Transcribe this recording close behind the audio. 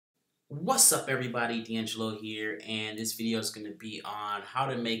What's up, everybody? D'Angelo here, and this video is going to be on how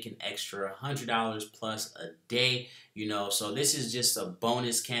to make an extra $100 plus a day. So this is just a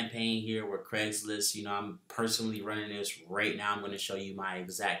bonus campaign here with Craigslist. I'm personally running this right now. I'm going to show you my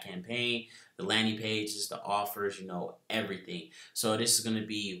exact campaign, the landing pages, the offers, everything. So this is going to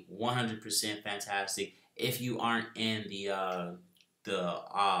be 100% fantastic. If you aren't in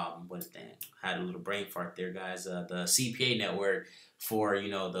what thing? Had a little brain fart there, guys. The CPA network for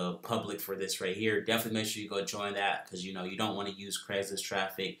the public for this right here. Definitely make sure you go join that because you don't want to use Craigslist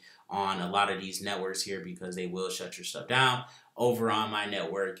traffic on a lot of these networks here because they will shut your stuff down. Over on my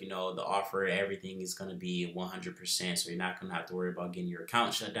network, the offer, everything is going to be 100%, so you're not going to have to worry about getting your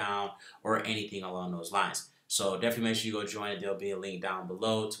account shut down or anything along those lines. So definitely make sure you go join it. There'll be a link down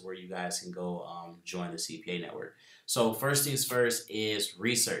below to where you guys can go join the CPA network. So first things first is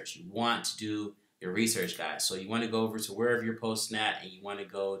research. You want to do your research, guys. So you want to go over to wherever you're posting at, and you want to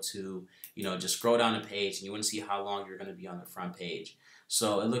go to, just scroll down the page, and you want to see how long you're going to be on the front page.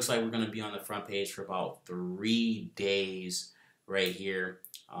 So it looks like we're going to be on the front page for about 3 days right here.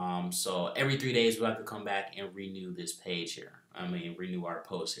 So every 3 days we'll have to come back and renew this page here. Renew our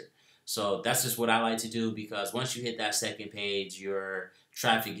post here. So that's just what I like to do because once you hit that second page, your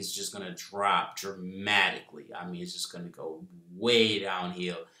traffic is just going to drop dramatically. It's just going to go way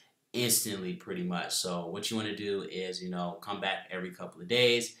downhill instantly pretty much. So what you want to do is, come back every couple of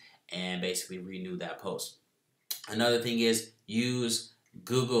days and basically renew that post. Another thing is use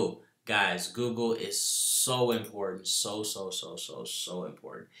Google. Guys, Google is so important. So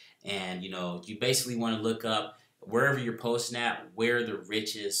important. And, you basically want to look up wherever you're posting at, where the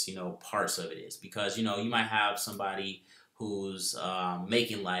richest, parts of it is. Because, you might have somebody who's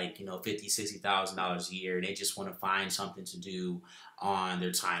making like $50,000-$60,000 a year, and they just want to find something to do on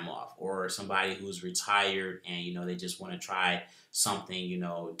their time off, or somebody who's retired and they just want to try something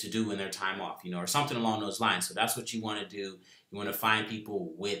to do in their time off, or something along those lines. So that's what you want to do. You want to find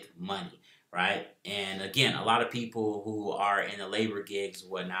people with money, right? And again, a lot of people who are in the labor gigs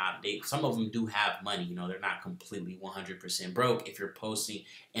and whatnot, some of them do have money. They're not completely 100% broke if you're posting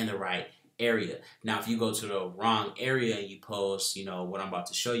in the right area. Now, if you go to the wrong area and you post, what I'm about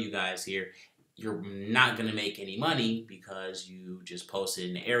to show you guys here, you're not going to make any money because you just posted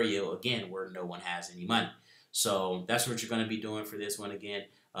in an area, again, where no one has any money. So that's what you're going to be doing for this one again.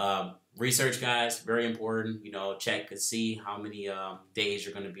 Research, guys, very important. Check and see how many days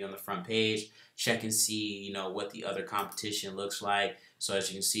you're going to be on the front page. Check and see, what the other competition looks like. So as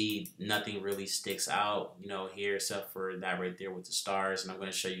you can see, nothing really sticks out, here except for that right there with the stars. And I'm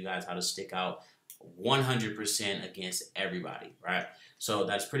going to show you guys how to stick out 100% against everybody, right? So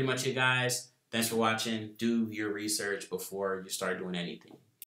that's pretty much it, guys. Thanks for watching. Do your research before you start doing anything.